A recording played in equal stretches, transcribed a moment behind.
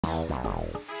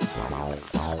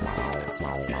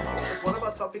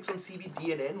topics on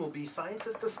CBDNN will be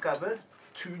scientists discover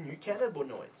 2 new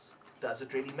cannabinoids. Does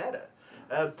it really matter?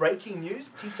 Breaking news,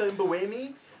 Tito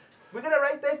Mbawemi. We're going to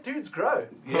rate that dude's grow.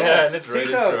 Yeah, let's rate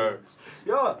his grow.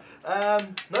 Yeah.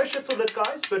 No shit or lit,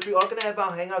 guys, but we are going to have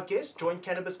our hangout guest, joint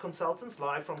cannabis consultants,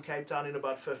 live from Cape Town in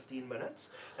about 15 minutes.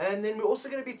 And then we're also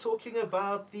going to be talking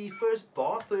about the first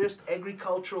Bathurst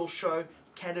agricultural show,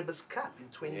 Cannabis Cup in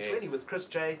 2020 with Chris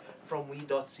J from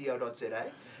we.co.za.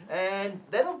 And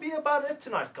that'll be about it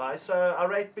tonight, guys. So I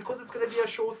rate, because it's going to be a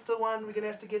shorter one, we're going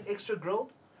to have to get extra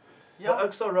grilled. Yeah. The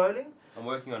oaks are rolling. I'm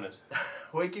working on it.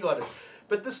 Working on it.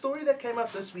 But the story that came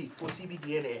up this week for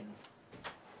CBDNN,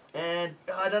 and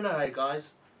I don't know, hey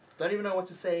guys, don't even know what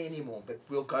to say anymore, but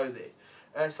we'll go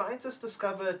there. Scientists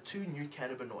discover 2 new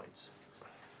cannabinoids.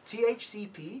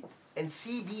 THCP and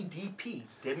CBDP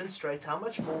demonstrate how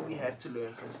much more we have to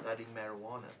learn from studying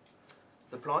marijuana.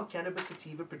 The plant Cannabis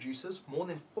sativa produces more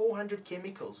than 400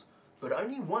 chemicals, but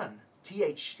only one,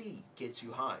 THC, gets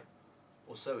you high.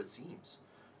 Or so it seems.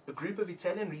 A group of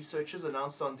Italian researchers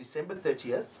announced on December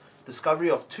 30th discovery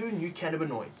of 2 new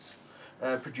cannabinoids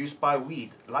produced by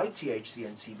weed, like THC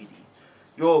and CBD.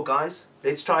 Yo, guys,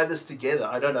 let's try this together.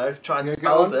 I don't know, try and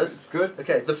spell this. Good.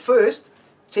 Okay, the first,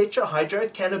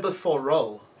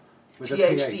 tetrahydrocannabidiol,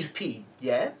 THCP,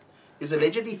 yeah, is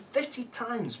allegedly 30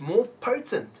 times more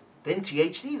potent than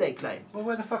THC, they claim. Well,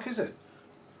 where the fuck is it?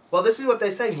 Well, this is what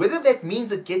they're saying. Whether that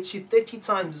means it gets you 30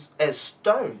 times as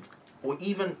stoned or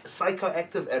even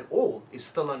psychoactive at all is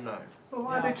still unknown. Well,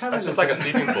 why are they telling us? That's just like a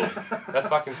sleeping pill. That's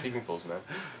fucking sleeping pills, man.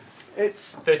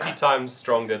 It's 30 times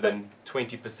stronger than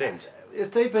 20%.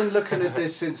 If they've been looking at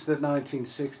this since the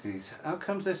 1960s, how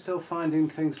comes they're still finding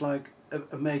things like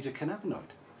a major cannabinoid?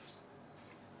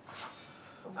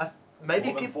 Maybe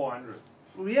more than people... 400.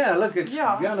 Well, yeah, look, it's,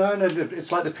 no,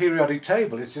 it's like the periodic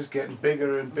table. It's just getting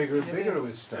bigger and bigger and bigger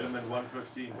with stuff. Element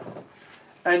 115.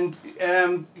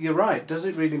 And you're right, does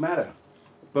it really matter?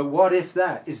 But what if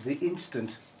that is the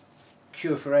instant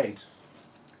cure for AIDS?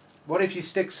 What if you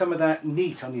stick some of that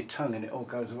neat on your tongue and it all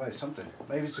goes away? Something.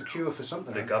 Maybe it's a cure for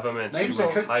something. The government. Maybe it's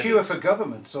a cure for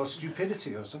governments or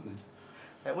stupidity or something.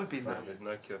 That would be nice. There's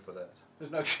no cure for that.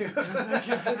 There's no cure. There's no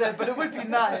cure for that, but it would be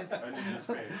nice. Only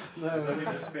despair. No. There's only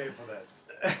despair for that.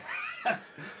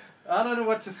 I don't know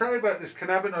what to say about this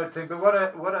cannabinoid thing, but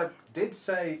what I did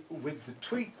say with the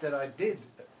tweet that I did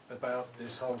about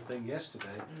this whole thing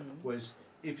yesterday was,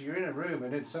 if you're in a room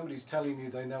and then somebody's telling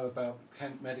you they know about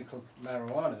medical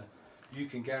marijuana, you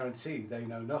can guarantee they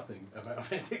know nothing about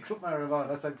medical marijuana.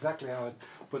 That's exactly how I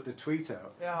put the tweet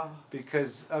out. Yeah.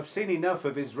 Because I've seen enough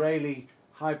of Israeli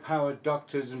high-powered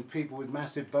doctors and people with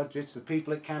massive budgets, the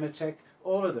people at Canatech,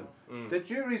 all of them. The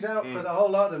jury's out for the whole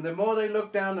lot of them. The more they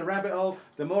look down the rabbit hole,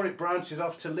 the more it branches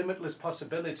off to limitless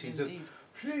possibilities. Indeed.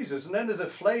 Of Jesus, and then there's a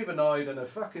flavonoid and a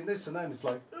fucking this and that. It's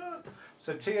like,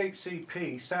 so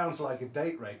THCP sounds like a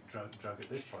date rape drug at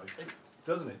this point,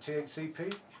 doesn't it?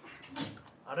 THCP?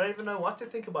 I don't even know what to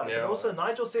think about it. Yeah, But also, well,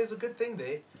 Nigel says a good thing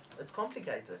there. It's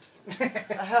complicated.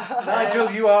 Nigel,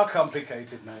 you are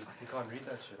complicated, man. I can't read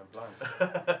that shit, I'm blind.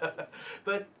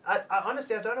 But I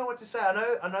honestly, I don't know what to say.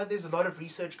 I know there's a lot of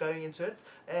research going into it,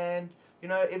 and you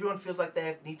know, everyone feels like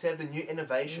they need to have the new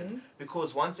innovation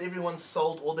because once everyone's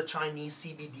sold all the Chinese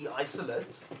CBD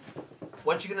isolate,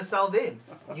 what you gonna sell then?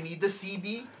 You need the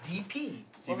CBDP.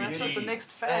 Well, that's what the next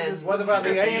fad And is. what about the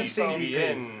CBG, ANC?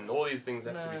 CBN, all these things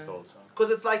have to be sold. Because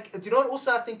it's like, do you know what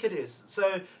also I think it is?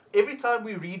 So every time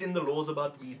we read in the laws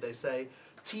about weed, they say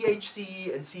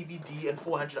THC and CBD and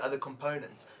 400 other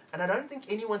components. And I don't think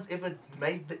anyone's ever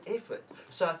made the effort.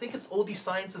 So I think it's all these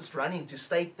scientists running to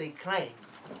stake their claim.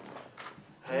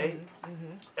 Hey?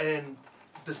 And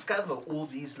discover all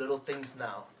these little things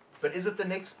now. But is it the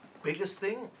next biggest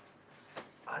thing?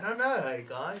 I don't know, hey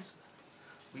guys.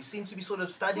 We seem to be sort of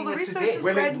studying Well, the it research today. is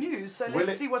brand new, so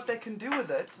let's see what they can do with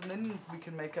it, and then we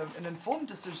can make an informed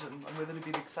decision on whether to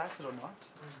be excited or not.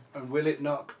 And will it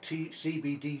knock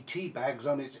CBD tea bags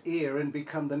on its ear and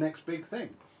become the next big thing?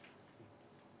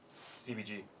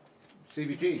 CBG.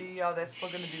 CBG. Yeah, that's still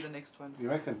going to be the next one. You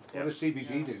reckon? What does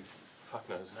CBG do? Fuck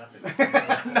knows. Nothing.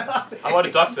 I want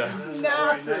a doctor.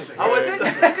 Nothing.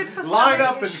 It's good for Line stomach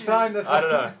up and issues. sign the thing. I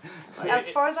don't know. As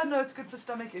far as I know, it's good for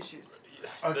stomach issues.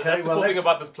 Okay, That's the well, cool thing let's-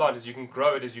 about this plant is you can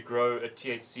grow it as you grow a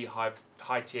THC high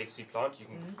THC plant. You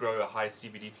can grow a high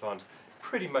CBD plant.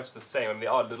 Pretty much the same. I mean,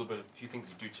 there are a few things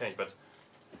you do change, but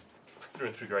it's through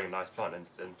and through growing a nice plant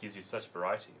and gives you such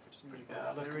variety, which is pretty cool.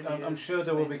 Yeah, look, It really I'm is. sure It's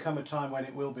there will amazing. become a time when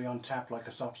it will be on tap like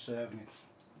a soft serve, and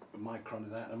a micron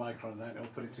of that, and a micron of that, and it'll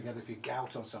put it together for your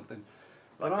gout or something.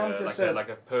 But I'm just Like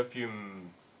a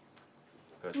perfume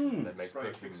person that makes Spray,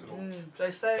 perfume. fix it all.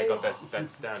 They say. They got that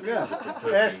standard Yeah.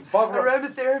 for Yes, perfumes. bog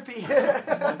Aromatherapy.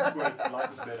 One squirt,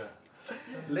 life is better.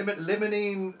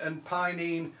 limonene and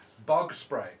pinene bog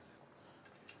spray.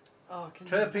 Oh, can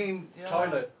you- Terpene Yeah.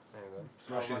 toilet. There you go.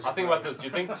 Smells I like was thinking about this. Do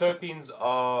you think terpenes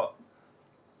are,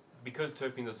 because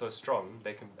terpenes are so strong,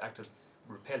 they can act as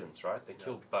repellents, right? They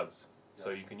kill bugs. So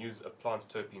you can use a plant's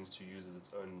terpenes to use as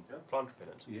its own Yeah. plant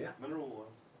repellent. Yeah. mineral oil.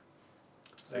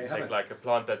 So There you you have take it. like a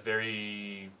plant that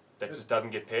just doesn't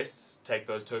get pests, take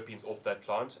those terpenes off that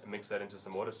plant and mix that into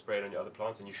some water, spray it on your other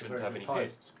plants, and you shouldn't very have good any point.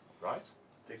 pests, right?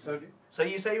 So, So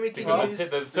you say we can Because use.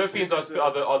 the terpenes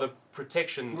are the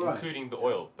protection, Right. including the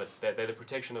oil, but they're the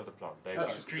protection of the plant. They're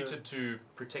That's- excreted to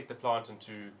protect the plant and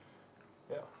to,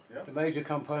 yeah, Yeah. the major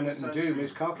component in doom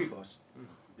is khaki boss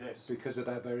Yes. because of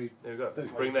that very there you go. That's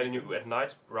Bring that in at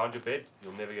night around your bed,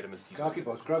 you'll never get a mosquito. khaki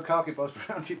boss. Grow khaki boss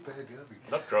around your bed. Yeah.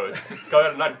 Not grow it, just go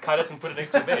out at night, cut it and put it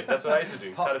next to your bed. That's what I used to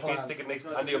do. Pot Cut a piece, plants. stick it next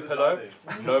It's under your not pillow,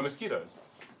 good no mosquitoes.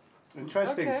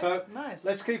 Interesting. Okay, So nice.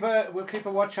 we'll keep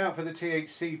a watch out for the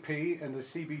THCP and the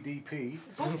CBDP.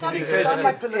 It's all starting to Because sound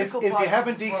like if political you parties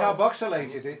haven't as well.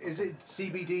 decarboxylated it, is it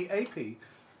CBDAP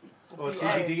or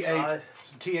I,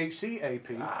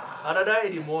 THCAP? I don't know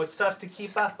anymore. It's tough to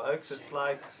keep up, Oaks. It's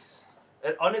like,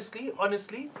 honestly,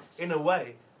 in a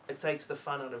way, it takes the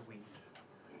fun out of weed.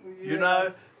 You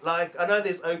know, like I know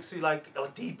there's Oaks who like are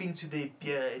deep into their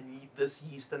beer and eat this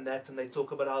yeast and that, and they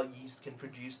talk about how yeast can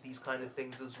produce these kind of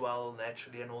things as well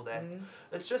naturally and all that.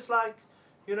 It's just like,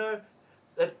 you know,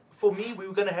 that for me we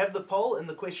were going to have the poll and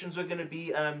the questions were going to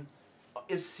be,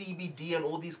 is CBD and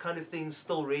all these kind of things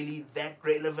still really that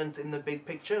relevant in the big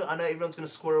picture? I know everyone's going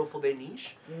to squirrel for their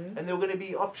niche, and there were going to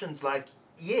be options like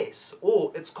yes,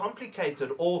 or it's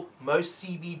complicated, or most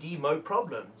CBD, no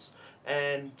problems,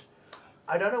 and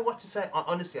I don't know what to say.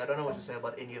 Honestly, I don't know what to say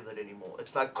about any of that anymore.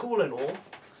 It's like cool and all,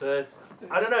 but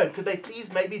I don't know. Could they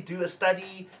please maybe do a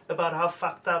study about how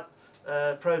fucked up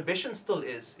prohibition still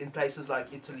is in places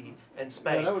like Italy and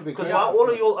Spain? Yeah, that would be Because great. while all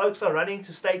of your Oaks are running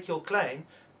to stake your claim,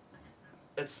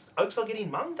 Oaks are getting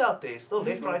munged out there still,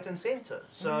 left, right, and centre.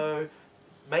 So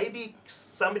maybe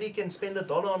somebody can spend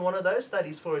 $1 on one of those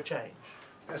studies for a change.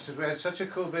 Yes, we had such a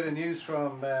cool bit of news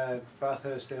from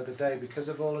Bathurst the other day because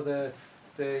of all of the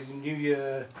New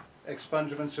Year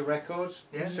expungements of records.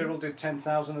 Yeah. Cyril did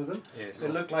 10,000 of them. Yes.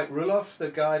 It looked like Ruloff, the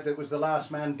guy that was the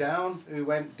last man down, who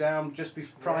went down just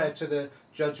prior to the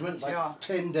judgment, like Yeah.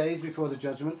 10 days before the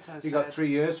judgment. So He got sad. 3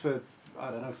 years for, I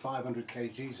don't know, 500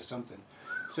 kgs or something.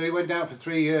 So he went down for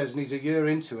 3 years and he's a year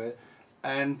into it.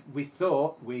 And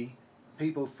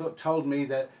people told me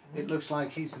that it looks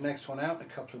like he's the next one out in a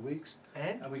couple of weeks.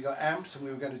 And And we got amped and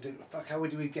we were going to do, how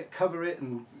would we cover it?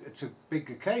 And it's a big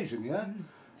occasion, yeah?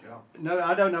 Yeah. No,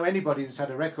 I don't know anybody that's had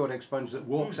a record expunged that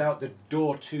walks out the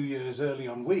door 2 years early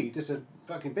on weed. It's a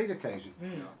fucking big occasion.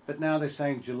 But now they're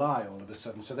saying July all of a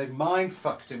sudden. So they've mind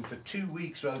fucked him for 2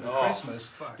 weeks over Christmas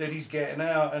that he's getting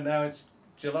out, and now it's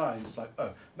July. And it's like,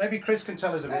 oh, maybe Chris can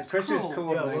tell us a bit. That's Chris cool. is yeah,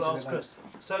 coordinating we'll ask it. Chris.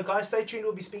 So guys, stay tuned.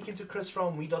 We'll be speaking to Chris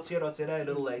from we.co.za a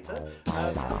little later.